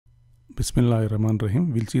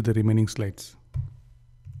Bismillahirrahmanirrahim. We'll see the remaining slides.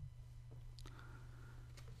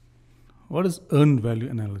 What is earned value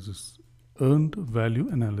analysis? Earned value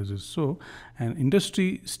analysis. So, an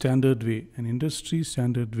industry standard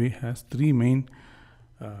way has three main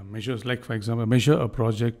measures. Like, for example, measure a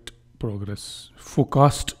project progress,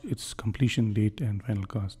 forecast its completion date and final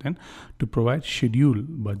cost, and to provide schedule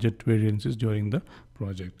budget variances during the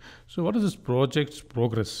project. So, what is this project's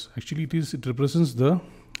progress? Actually, it represents the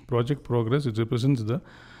project progress. It represents the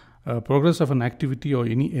progress of an activity or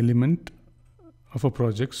any element of a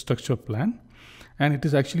project structure plan, and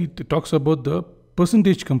it talks about the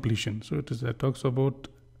percentage completion. So it talks about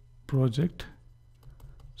project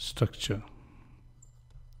structure.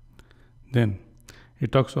 Then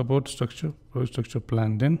it talks about structure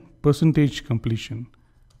plan, then percentage completion.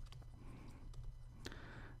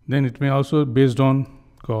 Then it may also based on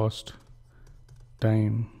cost,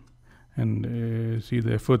 time, and see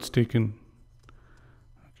the efforts taken.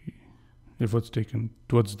 Efforts taken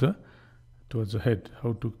towards the head,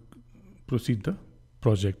 how to proceed the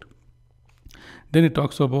project. Then it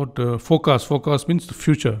talks about forecast. Forecast means the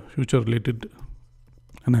future related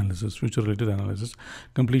analysis,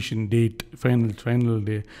 completion date, final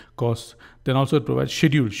day, cost. Then also it provides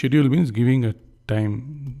schedule. Schedule means giving a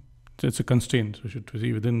time. It's a constraint, so should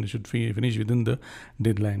finish within the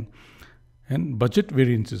deadline. And budget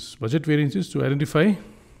variances. Budget variances to identify.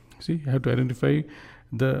 See, you have to identify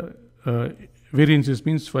the variances.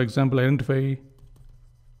 Means, for example, identify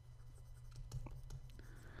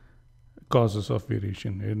causes of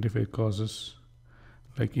variation. Identify causes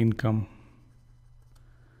like income.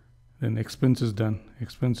 Then expenses done.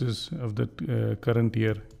 Expenses of the current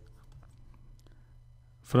year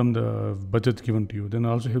from the budget given to you. Then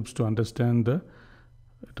also helps to understand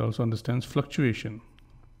it also understands fluctuation.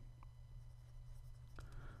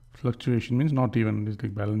 Fluctuation means not even. It's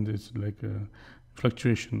like balance. It's like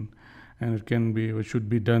fluctuation, and it should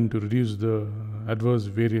be done to reduce the adverse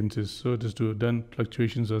variances. So it is done.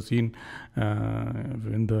 Fluctuations are seen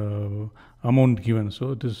in the amount given.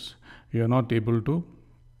 So it is you are not able to.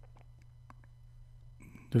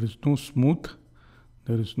 There is no smooth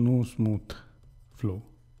flow.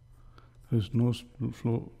 There is no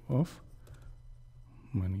flow of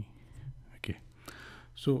money. Okay.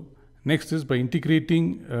 So next is by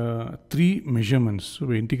integrating three measurements. So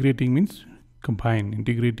by integrating means combine.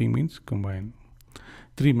 Integrating means combine.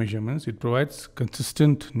 Three measurements. It provides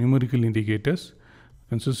consistent numerical indicators,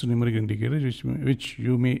 which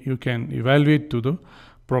you can evaluate to the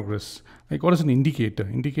progress. Like, what is an indicator?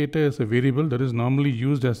 Indicator is a variable that is normally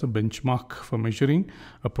used as a benchmark for measuring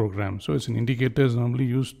a program. So it's an indicator is normally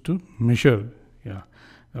used to measure. Yeah.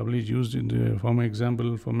 Normally used in the form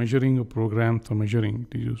example for measuring a program, it is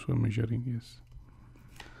used for measuring, yes.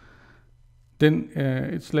 Then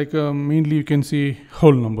it's like mainly you can see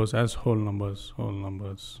whole numbers,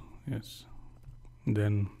 yes.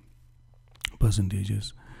 Then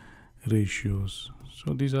percentages, ratios.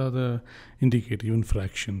 So these are the indicators, even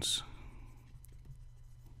fractions.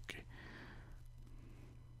 Okay.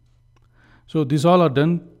 So these all are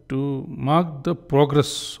done to mark the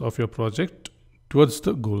progress of your project towards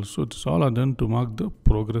the goal. So it's all are done to mark the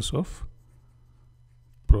progress of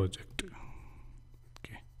project.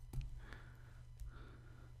 Okay.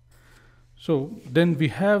 So then we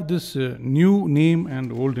have this new name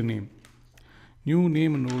and old name. New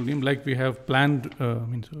name and old name, like we have planned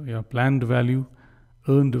value,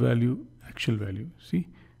 earned value, actual value. See,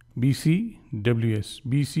 BCWS,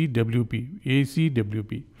 BCWP,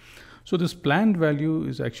 ACWP. So this planned value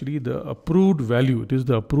is actually the approved value. It is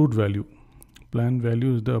the approved value. Planned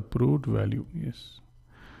value is the approved value, yes,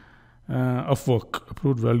 of work,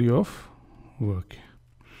 approved value of work.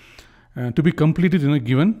 To be completed in a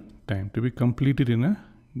given time. To be completed in a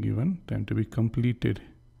given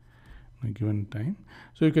time.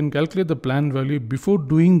 So you can calculate the planned value before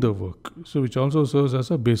doing the work. So which also serves as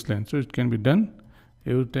a baseline. So it can be done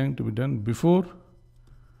every time to be done before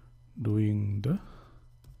doing the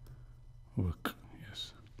work.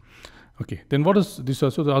 Yes. Okay. Then what is this?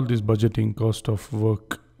 Also all this budgeting, cost of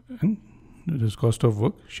work, and this cost of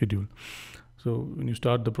work schedule. So when you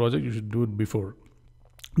start the project, you should do it before.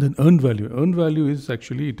 Then earned value. Earned value is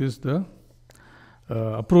actually it is the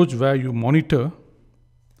approach where you monitor.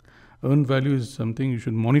 Earned value is something you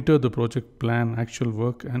should monitor the project plan, actual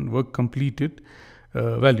work, and work completed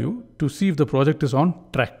value to see if the project is on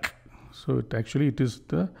track. So it is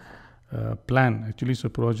the plan. Actually, it's a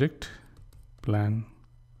project plan,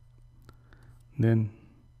 then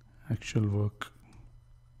actual work,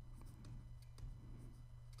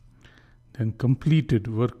 then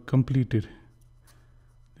work completed,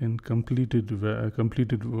 then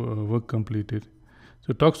work completed. So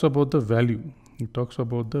it talks about the value. It talks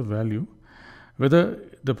about the value, whether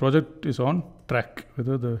the project is on track.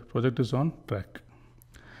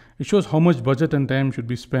 It shows how much budget and time should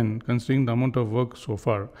be spent considering the amount of work so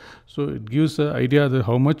far. So it gives an idea that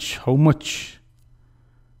how much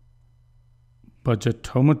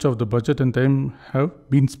of the budget and time have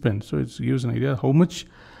been spent. So it gives an idea how much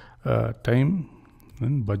time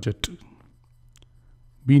and budget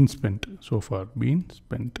been spent so far.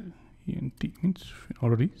 ENT means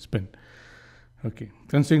already spent. Okay,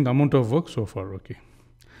 considering the amount of work so far. Okay.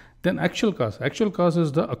 Then actual cost. Actual cost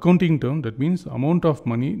is the accounting term. That means the amount of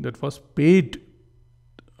money that was paid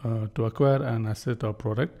to acquire an asset or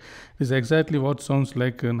product. Is exactly what sounds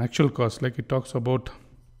like an actual cost. Like it talks about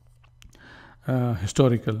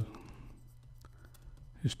historical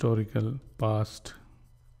past,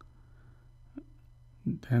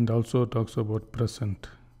 and also talks about present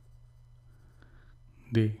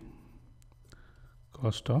day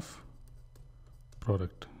cost of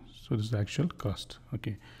product. So this is the actual cost.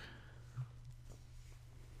 Okay.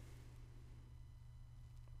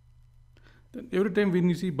 Then every time when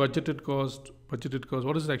you see budgeted cost,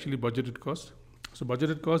 what is actually budgeted cost? So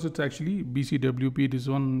budgeted cost, it's actually BCWP. This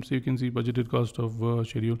one, so you can see budgeted cost of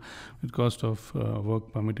schedule, with cost of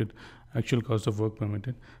work permitted, actual cost of work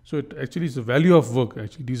permitted. So it actually is the value of work.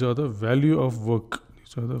 Actually, these are the value of work.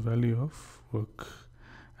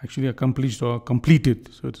 Actually accomplished or completed.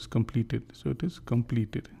 So it is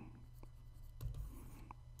completed.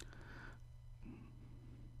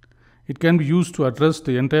 It can be used to address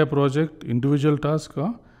the entire project, individual task,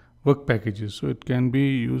 or work packages. So it can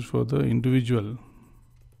be used for the individual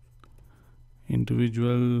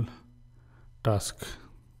task,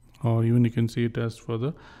 or even you can see it as for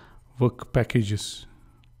the work packages.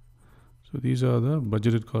 So these are the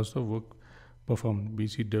budgeted cost of work performed,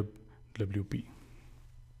 BCWP.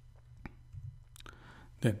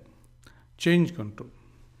 Then change control.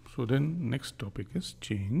 So then next topic is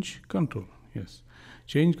change control. Yes,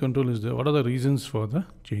 change control is what are the reasons for the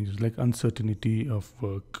changes, like uncertainty of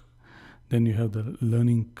work. Then you have the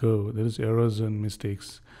learning curve. There is errors and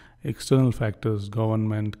mistakes, external factors,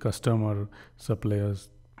 government, customer, suppliers,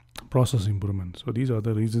 process improvement. So these are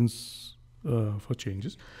the reasons for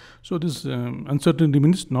changes. So this uncertainty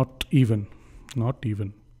means not even.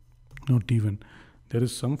 There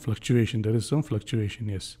is some fluctuation.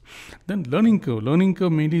 Yes. Then learning curve. Learning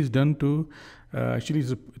curve mainly is done to actually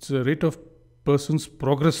it's a rate of person's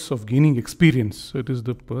progress of gaining experience. So it is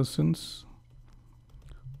the person's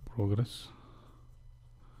progress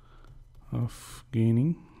of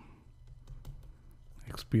gaining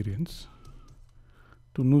experience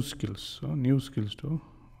to new skills, or new skills, or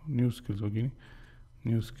gaining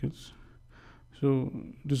new skills. So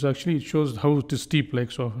this actually shows how it is steep,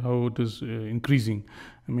 like so how it is increasing.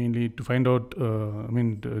 Mainly to find out,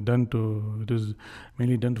 it is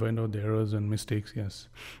mainly done to find out the errors and mistakes. Yes.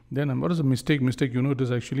 Then what is a mistake? Mistake, it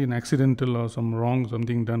is actually an accidental or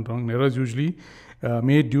something done wrong. Error is usually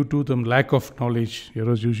made due to the lack of knowledge.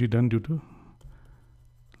 Error is usually done due to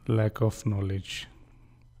lack of knowledge.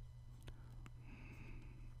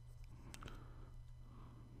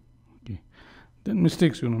 Okay. Then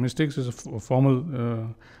mistakes, mistakes is a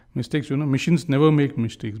formal mistakes. Machines never make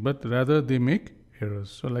mistakes, but rather they make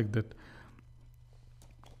errors. So like that.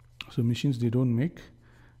 So machines, they don't make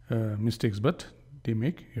mistakes, but they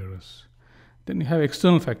make errors. Then you have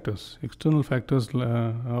external factors.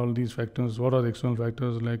 All these factors. What are the external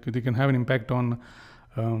factors? Like they can have an impact on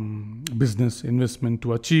business investment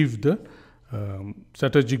to achieve the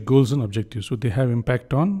strategic goals and objectives. So they have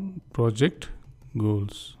impact on project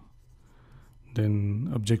goals,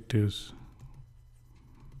 then objectives.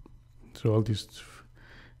 So all these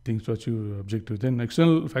things to achieve objectives. Then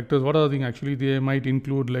external factors, what are the things? Actually, they might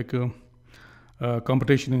include like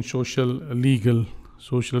competition in social, legal,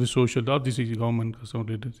 social, all this is government, customer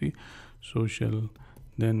literacy, social,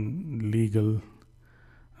 then legal,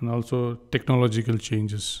 and also technological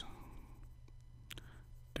changes.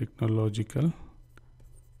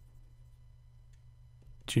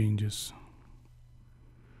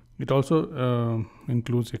 It also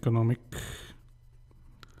includes economic,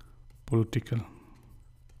 political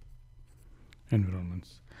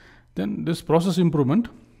environments. Then this process improvement,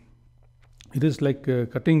 it is like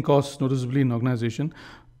cutting costs noticeably in organization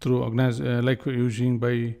through like using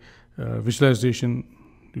by visualization.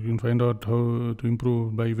 You can find out how to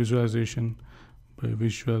improve by visualization,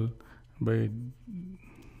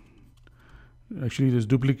 actually this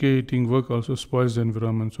duplicating work also spoils the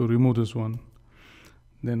environment, so remove this one.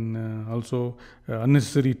 Then also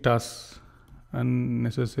unnecessary tasks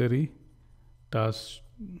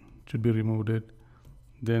should be removed.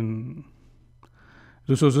 Then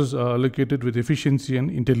resources are allocated with efficiency and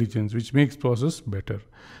intelligence, which makes process better.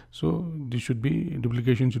 So this should be,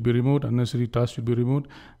 duplication should be removed, unnecessary tasks should be removed,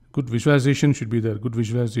 good visualization should be there, good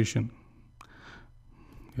visualization.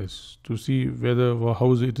 Yes, to see whether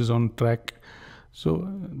how it is on track. So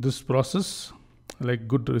this process, like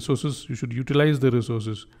good resources, you should utilize the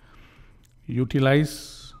resources.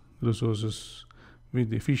 Utilize resources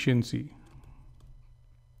with efficiency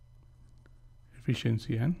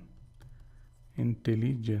and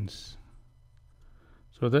intelligence,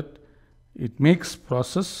 so that it makes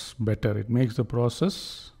process better. It makes the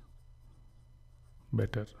process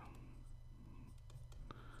better.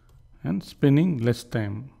 And spending less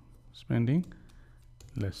time,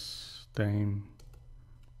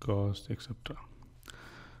 cost, etc.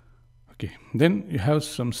 Okay, then you have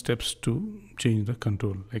some steps to change the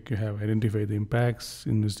control. Like you have identify the impacts,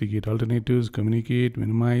 investigate alternatives, communicate,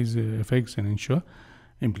 minimize effects, and ensure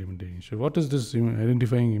implementation. So what is this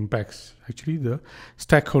identifying impacts? Actually, the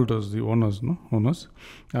stakeholders, the owners,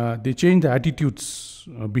 they change the attitudes,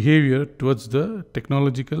 behavior towards the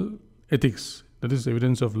technological ethics. That is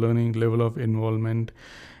evidence of learning, level of involvement,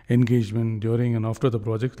 engagement during and after the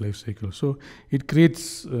project life cycle. So it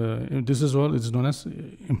creates, this is all, it's known as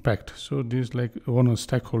impact. So this is like owners,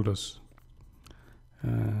 stakeholders.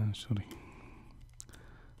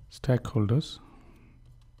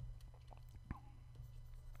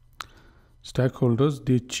 Stakeholders,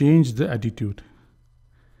 they change the attitude.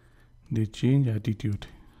 They change attitude,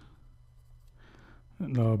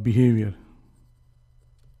 behavior.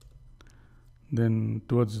 Then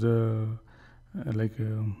towards the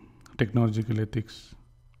technological ethics.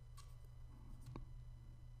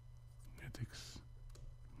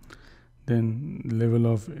 Then level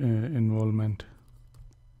of involvement.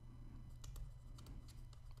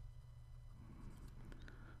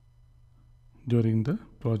 During the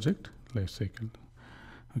project life cycle.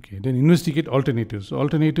 Okay, then investigate alternatives.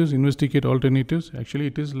 Investigate alternatives. Actually,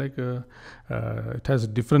 it is like it has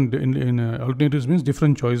different, alternatives means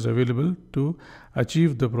different choices available to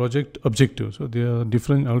achieve the project objective. So there are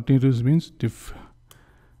different alternatives means just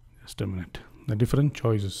a minute. The different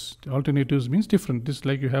choices. Alternatives means different. This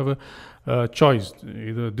like you have a choice,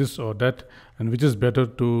 either this or that, and which is better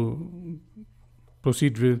to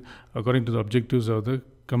proceed with according to the objectives of the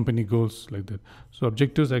company goals, like that. So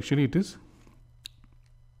objectives, actually it is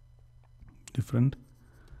different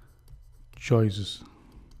choices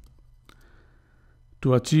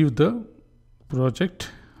to achieve the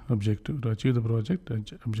project objective.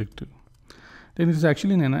 Then it is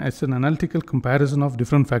actually it's an analytical comparison of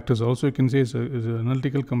different factors. Also you can say it's an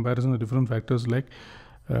analytical comparison of different factors like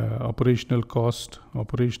operational cost,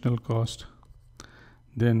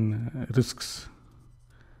 then risks,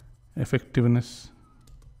 effectiveness.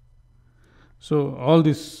 So all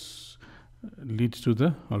this leads to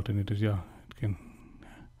the alternatives. Yeah, it can.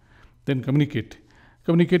 Then communicate.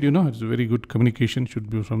 It's a very good communication should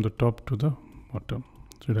be from the top to the bottom.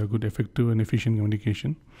 So have good, effective and efficient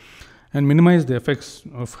communication. And minimize the effects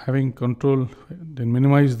of having control. Then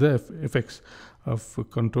minimize the effects of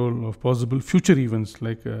control of possible future events,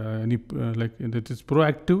 like that is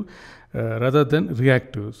proactive rather than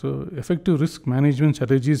reactive. So effective risk management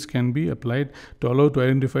strategies can be applied to allow to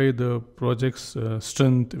identify the project's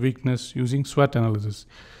strength, weakness using SWOT analysis.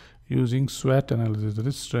 That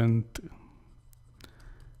is strength,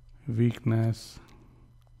 weakness,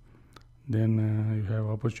 then you have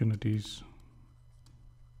opportunities,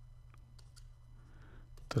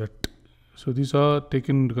 threat. So these are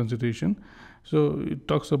taken into consideration. So it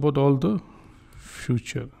talks about all the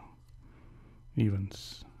future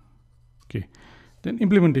events. Okay. Then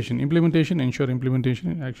implementation, ensure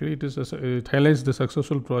implementation. Actually, it highlights the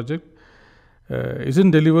successful project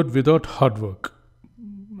isn't delivered without hard work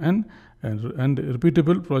and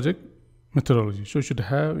repeatable project methodology. So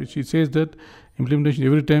it says that implementation,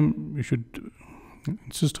 every time you should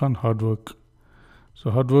insist on hard work.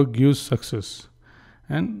 So hard work gives success,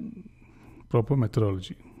 and proper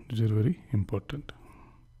methodology. These are very important.